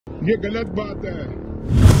ये गलत बात है।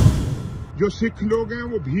 जो सिख लोग हैं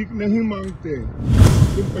वो भीख नहीं मांगते।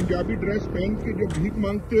 तुम पंजाबी ड्रेस पहन के जो भीख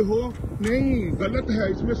मांगते हो, नहीं, गलत है।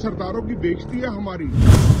 इसमें सरदारों की बेइज्जती है हमारी।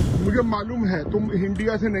 मुझे मालूम है तुम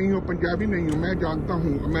इंडिया से नहीं हो, पंजाबी नहीं हो, मैं जानता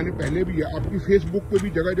हूँ। मैंने पहले भी है, आपकी फेसबुक पे भी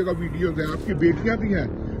जगह जगह वीडियोस हैं। आपकी बेटियां भी हैं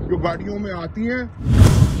जो गाड़ियों में आती हैं।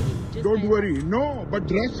 Don't worry, no, but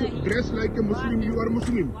dress like a Muslim, you are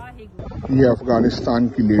Muslim. ये अफगानिस्तान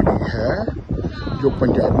की लेडी है जो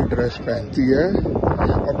पंजाबी ड्रेस पहनती है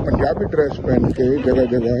और पंजाबी ड्रेस पहन के जगह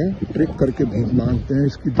जगह ट्रिक करके भीख मांगते हैं।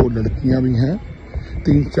 इसकी दो लड़कियां भी हैं,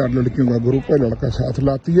 3-4 लड़कियों का ग्रुप है, लड़का साथ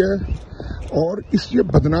लाती है और ये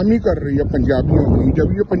बदनामी कर रही है पंजाबियों की।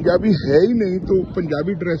 जब ये पंजाबी है ही नहीं तो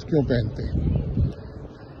पंजाबी ड्रेस क्यों पहनते हैं?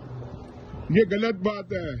 ये गलत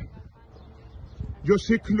बात है। जो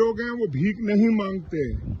सिख लोग हैं वो भीख नहीं मांगते।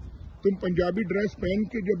 तुम पंजाबी ड्रेस पहन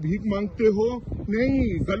के जब भीख मांगते हो, नहीं,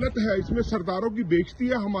 गलत है। इसमें सरदारों की बेइज्जती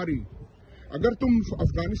है हमारी। अगर तुम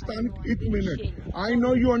अफगानिस्तान, एक minute, I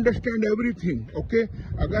know you understand everything, okay.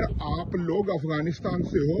 अगर आप लोग अफगानिस्तान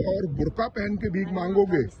से हो और बुर्का पहन के भीख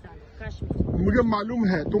मांगोगे, मुझे मालूम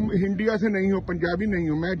है तुम इंडिया से नहीं हो, पंजाबी नहीं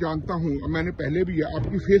हो, मैं जानता हूँ। मैंने पहले भी है,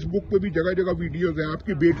 आपकी फेसबुक पे भी जगह जगह वीडियोस हैं।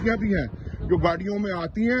 आपकी बेटियां भी हैं जो गाड़ियों में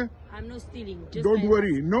आती हैं। Don't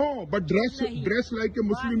worry, no, but dress like a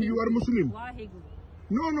Muslim, you are Muslim.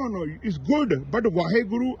 No, it's good, but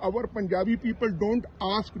Waheguru, our Punjabi people don't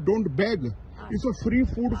ask, don't beg. It's a free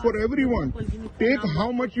food for everyone. Take how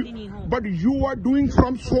much you, but you are doing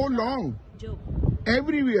from so long.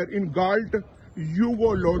 Everywhere, in Galt, you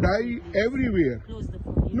go Lodai, everywhere.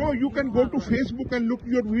 No, you can go to Facebook and look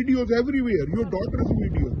your videos everywhere, your daughter's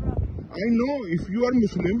video. I know if you are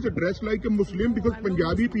Muslims, dress like a Muslim because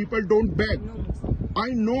Punjabi people don't beg. I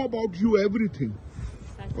know about you everything.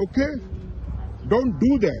 Okay? Don't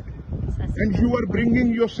do that. And you are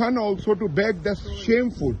bringing your son also to beg. That's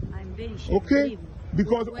shameful. Okay?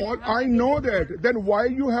 Because I know that. Then why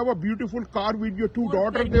you have a beautiful car with your 2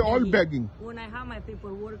 daughters? They're all begging. When I have my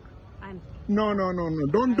paperwork, I'm... No.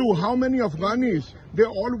 Don't do. How many Afghanis?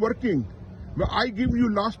 They're all working. But I give you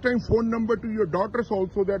last time phone number to your daughters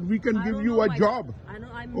also that we can give you a job. I know,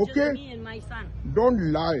 I'm okay? just me and my son. Don't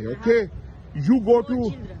lie, okay? You go to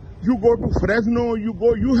Fresno,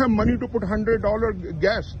 you have money to put $100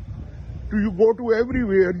 gas. You go to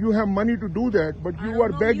everywhere, you have money to do that, but you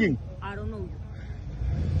are begging. I don't know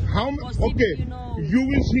you. How much? Okay, you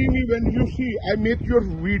will see me when you see, I make your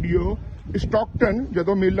video, Stockton,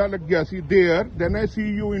 jado mela lag gaya si, there, then I see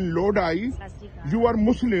you in Lodi, you are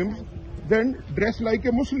Muslims, then dress like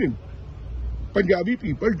a Muslim. Punjabi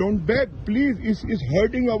people don't beg, please, it's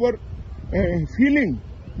hurting our feeling.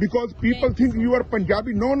 Because people think you are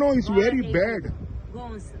Punjabi. No, it's very bad.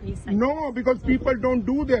 No, because people don't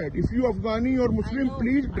do that. If you Afghani or Muslim,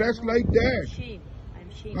 please dress like that. I'm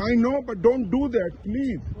ashamed. I know, but don't do that,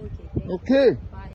 please. Okay.